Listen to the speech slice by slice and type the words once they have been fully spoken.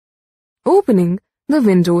Opening the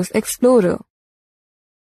Windows Explorer.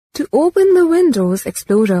 To open the Windows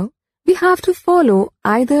Explorer, we have to follow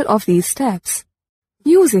either of these steps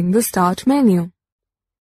using the Start menu.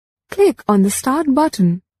 Click on the Start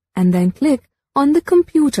button and then click on the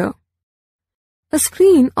computer. A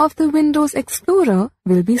screen of the Windows Explorer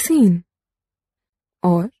will be seen.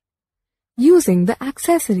 Or, using the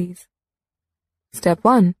accessories. Step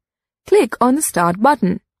 1. Click on the Start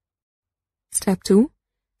button. Step 2.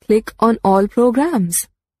 Click on All Programs.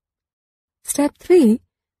 Step 3.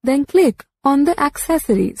 Then click on the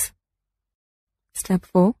accessories. Step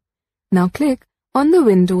 4. Now click on the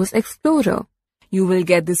Windows Explorer. You will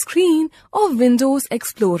get the screen of Windows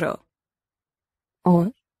Explorer.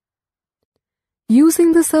 Or,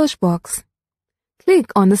 using the search box,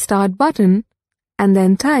 click on the Start button and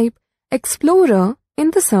then type Explorer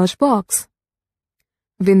in the search box.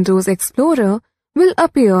 Windows Explorer will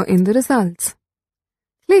appear in the results.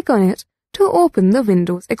 Click on it to open the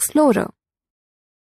Windows Explorer.